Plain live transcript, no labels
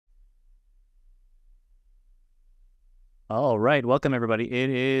All right, welcome everybody. It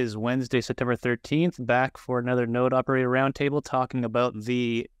is Wednesday, September 13th, back for another Node Operator Roundtable talking about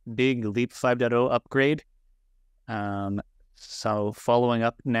the big Leap 5.0 upgrade. So following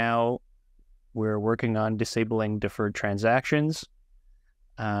up now, we're working on disabling deferred transactions.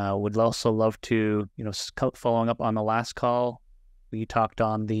 Would also love to, following up on the last call, we talked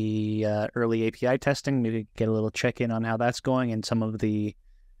on the early API testing, maybe get a little check-in on how that's going and some of the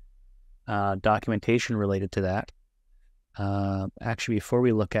documentation related to that. Actually, before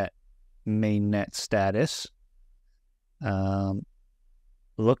we look at mainnet status,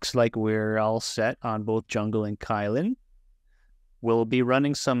 looks like we're all set on both Jungle and Kylan. We'll be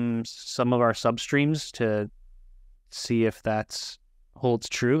running some of our substreams to see if that holds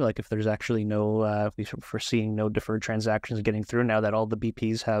true, like if there's actually if we're foreseeing no deferred transactions getting through now that all the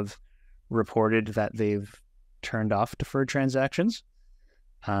BPs have reported that they've turned off deferred transactions.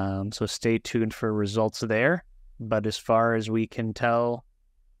 So stay tuned for results there. But as far as we can tell,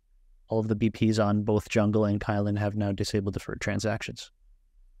 all of the BPs on both Jungle and Kylan have now disabled deferred transactions.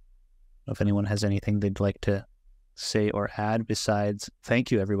 If anyone has anything they'd like to say or add besides thank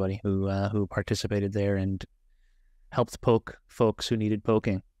you everybody who participated there and helped poke folks who needed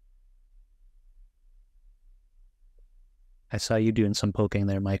poking. I saw you doing some poking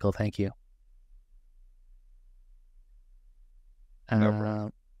there, Michael. Thank you.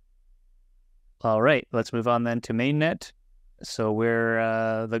 All right, let's move on then to mainnet. So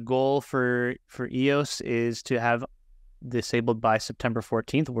we're the goal for EOS is to have disabled by September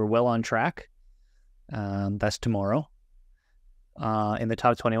 14th. We're well on track. That's tomorrow. In the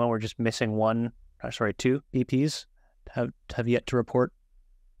top 21, we're just missing two BPs have yet to report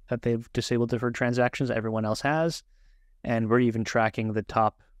that they've disabled deferred transactions. Everyone else has, and we're even tracking the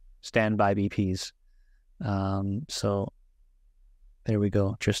top standby BPs. So there we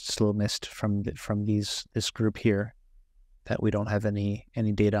go. Just slow missed from this group here that we don't have any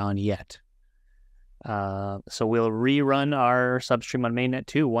data on yet. So we'll rerun our substream on mainnet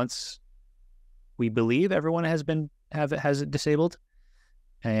 2 once we believe everyone has it disabled,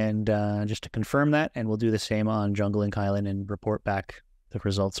 and just to confirm that, and we'll do the same on Jungle and Kylan and report back the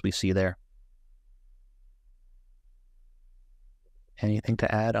results we see there. Anything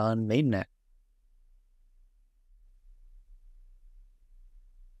to add on mainnet?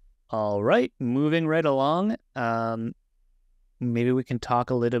 All right, moving right along. Maybe we can talk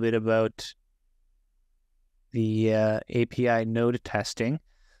a little bit about the API node testing.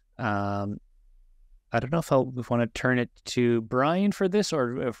 I don't know if I want to turn it to Brian for this,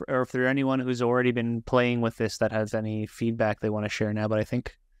 or if there's anyone who's already been playing with this that has any feedback they want to share now. But I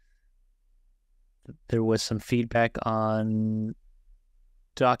think there was some feedback on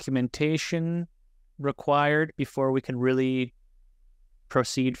documentation required before we can really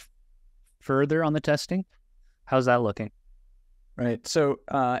proceed further on the testing. How's that looking? Right. So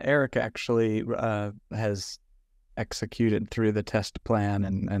Eric actually has executed through the test plan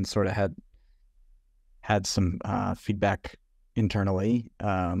and sort of had some feedback internally.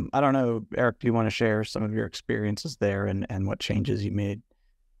 I don't know, Eric, do you want to share some of your experiences there and what changes you made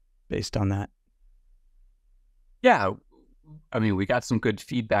based on that? Yeah. I mean, we got some good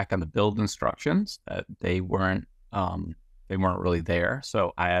feedback on the build instructions. They weren't really there.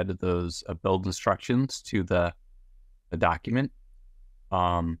 So I added those build instructions to the document.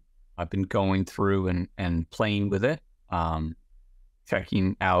 I've been going through and playing with it,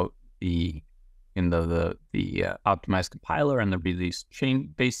 checking out the optimized compiler and the release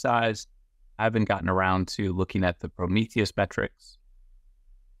chain base size. I haven't gotten around to looking at the Prometheus metrics.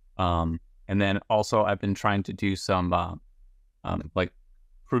 And then also I've been trying to do some like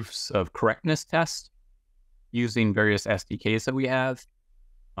proofs of correctness tests using various SDKs that we have.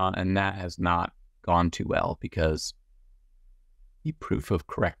 And that has not gone too well because the proof of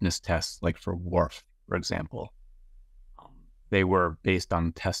correctness tests, like for WRF, for example, they were based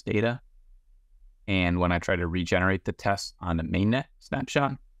on test data. And when I tried to regenerate the test on a mainnet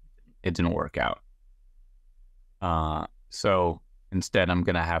snapshot, it didn't work out. So instead, I'm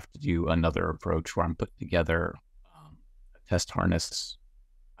going to have to do another approach where I'm putting together a test harness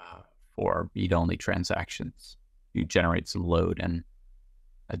for read-only transactions to generate some load and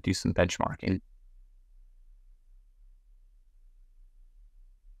do some benchmarking.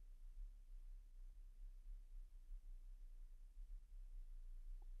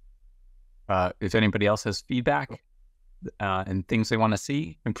 If anybody else has feedback and things they want to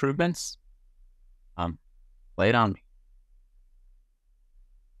see, improvements, lay it on me.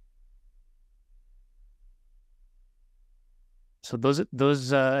 So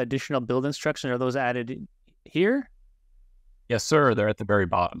those additional build instructions, are those added here? Yes, sir. They're at the very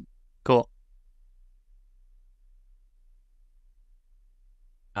bottom. Cool.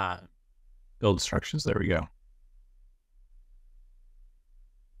 build instructions. There we go.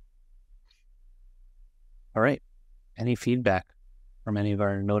 All right. Any feedback from any of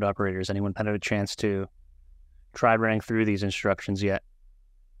our node operators? Anyone had a chance to try running through these instructions yet?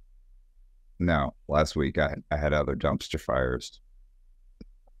 No, last week I had other dumpster fires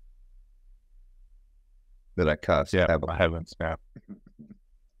that I cussed. Yeah, I haven't. Yeah.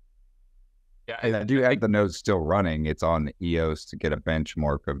 Yeah, I do have the node still running. It's on EOS to get a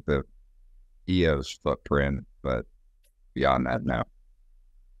benchmark of the EOS footprint, but beyond that, no.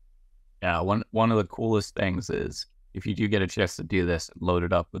 Yeah, one of the coolest things is if you do get a chance to do this, load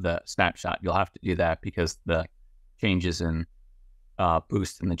it up with a snapshot. You'll have to do that because the changes in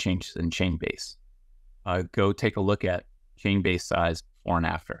boost and the changes in chain base. Go take a look at chain base size before and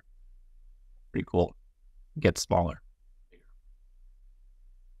after. Pretty cool. Gets smaller.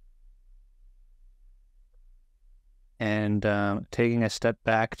 And taking a step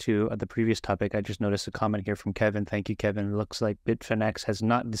back to the previous topic, I just noticed a comment here from Kevin. Thank you, Kevin. It looks like Bitfinex has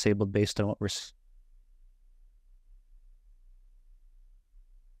not disabled based on what we're seeing.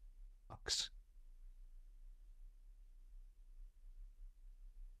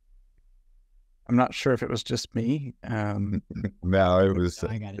 I'm not sure if it was just me. No, it was.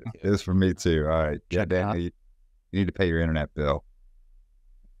 I got it. It was for me too. All right, yeah, Check Dan, out. you need to pay your internet bill.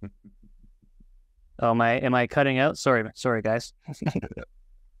 Oh, am I cutting out? Sorry, guys.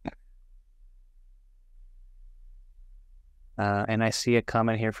 And I see a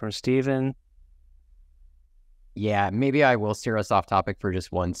comment here from Steven. Yeah, maybe I will steer us off topic for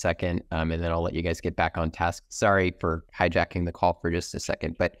just 1 second, and then I'll let you guys get back on task. Sorry for hijacking the call for just a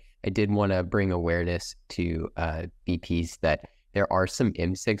second, but I did want to bring awareness to BPs that there are some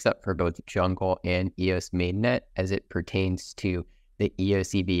MSIGs up for both Jungle and EOS Mainnet as it pertains to the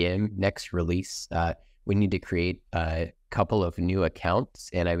EOS EVM next release. We need to create a couple of new accounts,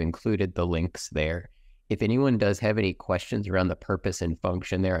 and I've included the links there. If anyone does have any questions around the purpose and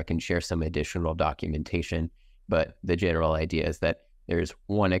function there, I can share some additional documentation. But the general idea is that there's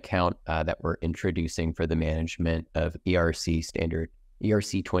one account that we're introducing for the management of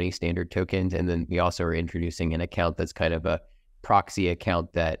ERC20 standard tokens. And then we also are introducing an account that's kind of a proxy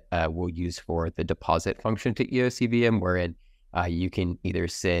account that we'll use for the deposit function to EOS EVM, wherein you can either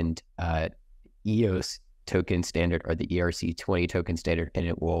send EOS token standard or the ERC20 token standard, and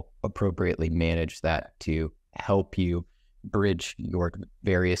it will appropriately manage that to help you bridge your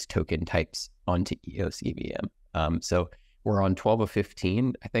various token types onto EOS EVM. So we're on 12 of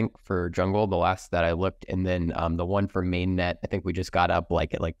 15, I think, for Jungle, the last that I looked. And then the one for mainnet, I think we just got up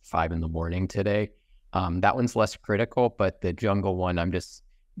at 5 in the morning today. That one's less critical, but the Jungle one, I'm just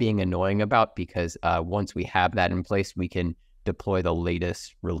being annoying about because once we have that in place, we can deploy the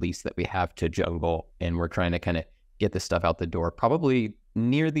latest release that we have to Jungle. And we're trying to kind of get this stuff out the door probably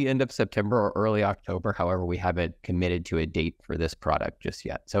near the end of September or early October. However, we haven't committed to a date for this product just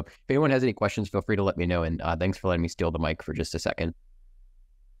yet. So if anyone has any questions, feel free to let me know. And thanks for letting me steal the mic for just a second.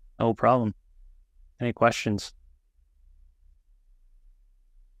 No problem. Any questions?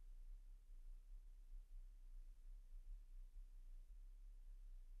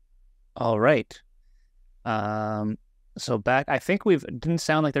 All right. So back, I think didn't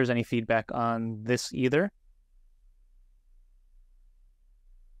sound like there's any feedback on this either.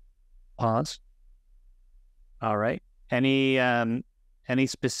 Pause. All right. Any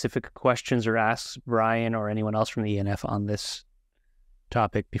specific questions or asks Brian or anyone else from the ENF on this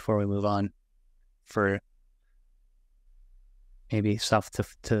topic before we move on for maybe stuff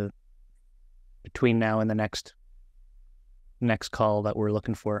to between now and the next call that we're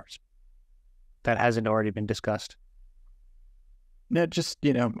looking for that hasn't already been discussed? No, just,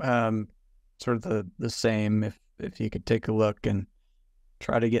 sort of the same. If you could take a look and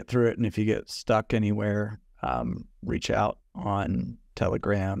try to get through it. And if you get stuck anywhere, reach out on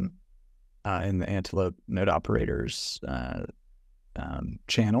Telegram in the Antelope Node Operators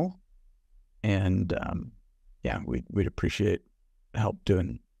channel. And we'd appreciate help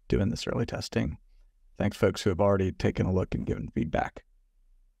doing this early testing. Thanks, folks who have already taken a look and given feedback.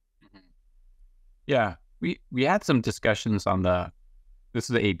 Yeah, we had some discussions on this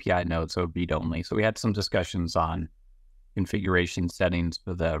is the API node, so read only. So we had some discussions on configuration settings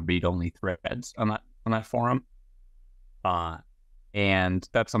for the read-only threads on that forum. And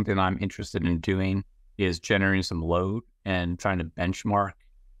that's something I'm interested in doing, is generating some load and trying to benchmark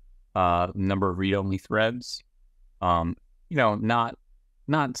number of read-only threads. Not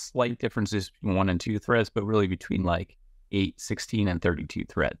slight differences between 1 and 2 threads, but really between 8, 16, and 32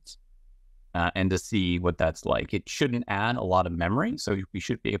 threads. And to see what that's like. It shouldn't add a lot of memory, so we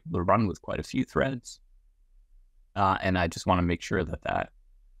should be able to run with quite a few threads. And I just want to make sure that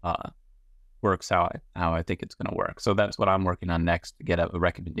works how I think it's going to work. So that's what I'm working on next, to get a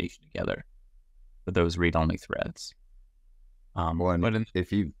recommendation together for those read-only threads.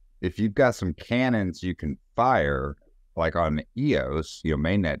 If you've got some cannons you can fire, like on EOS,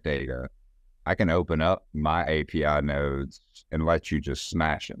 mainnet data, I can open up my API nodes and let you just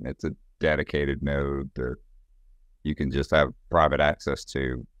smash them. It's a dedicated node that you can just have private access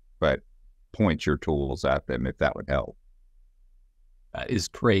to, but point your tools at them if that would help. That is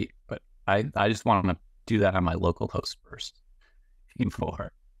great, but I just want to do that on my local host first.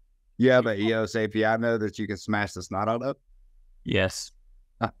 Before. You have an EOS API node that you can smash the snot out of? Yes.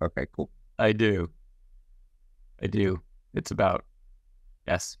 Okay, cool. I do. It's about,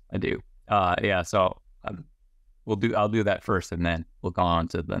 yes, I do. So I'll do that first, and then we'll go on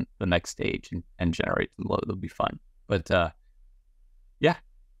to the next stage and generate some load. It'll be fun. But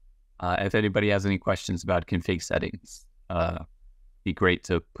if anybody has any questions about config settings, be great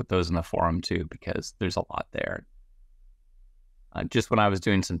to put those in the forum too, because there's a lot there. Just when I was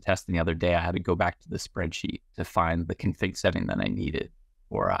doing some testing the other day, I had to go back to the spreadsheet to find the config setting that I needed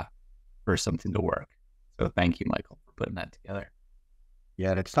for something to work. So thank you, Michael, for putting that together.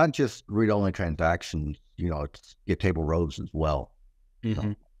 Yeah, and it's not just read-only transactions. It's get table rows as well.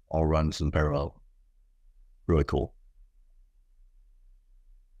 Mm-hmm. All runs in parallel. Really cool.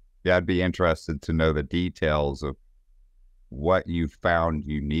 Yeah, I'd be interested to know the details of what you found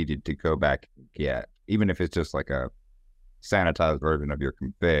you needed to go back and get, even if it's just like a sanitized version of your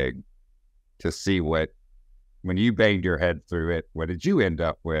config, to see when you banged your head through it, what did you end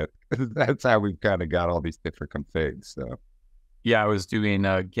up with? That's how we've kind of got all these different configs. So yeah, I was doing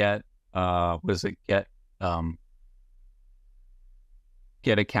get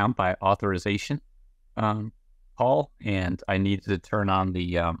account by authorization call, and I needed to turn on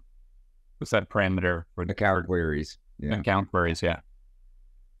the what's that parameter for account queries? Yeah. Account queries, yeah.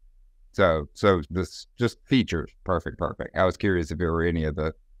 So this just features. Perfect. I was curious if there were any of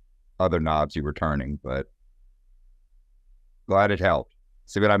the other knobs you were turning, but glad it helped.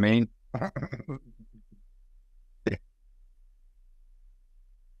 See what I mean?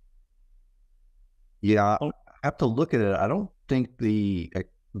 Yeah, I have to look at it. I don't think the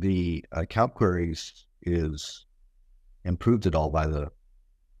account queries is improved at all by the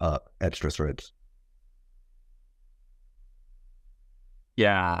extra threads.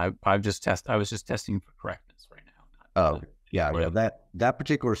 Yeah, I was just testing for correctness right now. That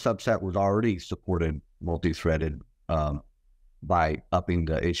particular subset was already supported multi-threaded by upping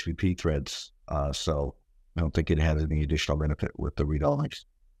the HVP threads. So I don't think it has any additional benefit with the read-onlys.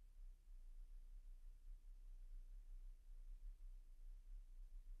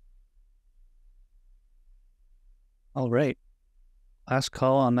 All right. Last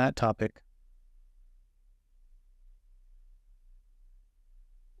call on that topic.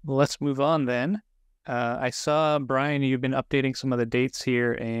 Well, let's move on then. I saw, Brian, you've been updating some of the dates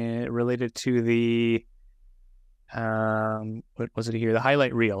here and related to the, what was it here? The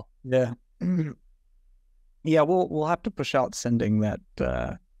highlight reel. Yeah. Yeah, we'll have to push out sending that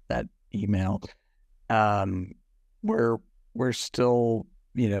email. We're still,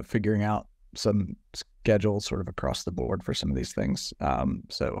 figuring out some schedules sort of across the board for some of these things.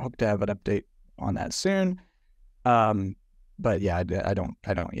 So hope to have an update on that soon. But yeah, I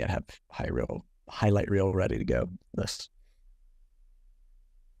don't yet have highlight reel ready to go. This.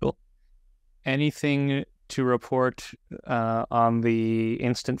 Cool. Anything to report on the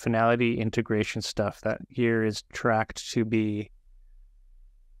instant finality integration stuff that here is tracked to be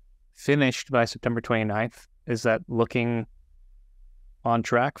finished by September 29th? Is that looking on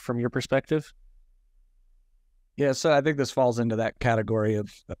track from your perspective? Yeah, so I think this falls into that category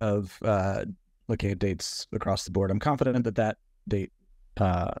of looking at dates across the board. I'm confident that date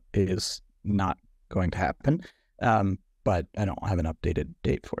is not going to happen, but I don't have an updated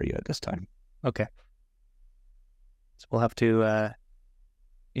date for you at this time. Okay. So we'll have to,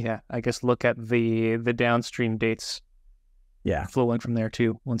 I guess look at the downstream dates. Yeah, flowing from there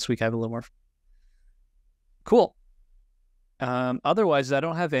too. Once we have a little more. Cool. Otherwise, I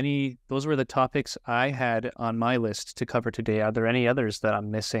don't have any. Those were the topics I had on my list to cover today. Are there any others that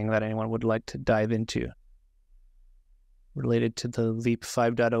I'm missing that anyone would like to dive into related to the Leap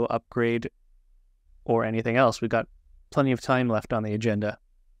 5.0 upgrade or anything else? We've got plenty of time left on the agenda.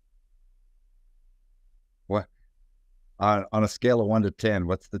 What? On a scale of 1 to 10,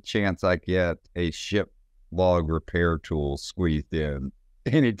 what's the chance I get a ship log repair tool squeezed in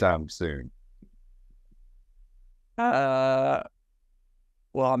anytime soon? Well,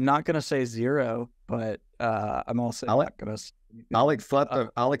 I'm not going to say 0, but I'm also not going to. I'll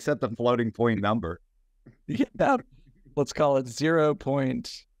accept the floating point number. Yeah, let's call it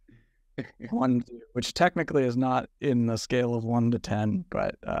 0.001. 1, which technically is not in the scale of 1 to 10,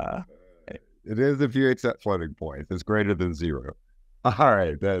 but it is if you accept floating points. It's greater than 0. All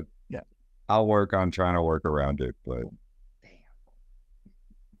right, yeah. I'll work on trying to work around it, but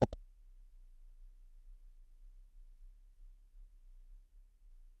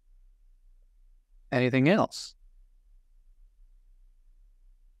Anything else?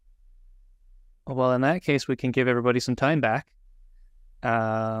 Well, in that case, we can give everybody some time back.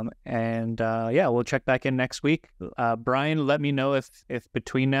 Yeah, we'll check back in next week. Brian, let me know if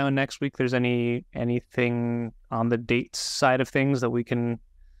between now and next week there's anything on the dates side of things that we can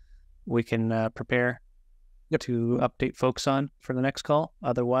prepare to update folks on for the next call.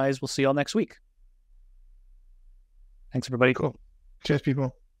 Otherwise, we'll see y'all next week. Thanks, everybody. Cool. Cheers,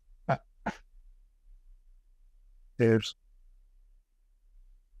 people. Cheers.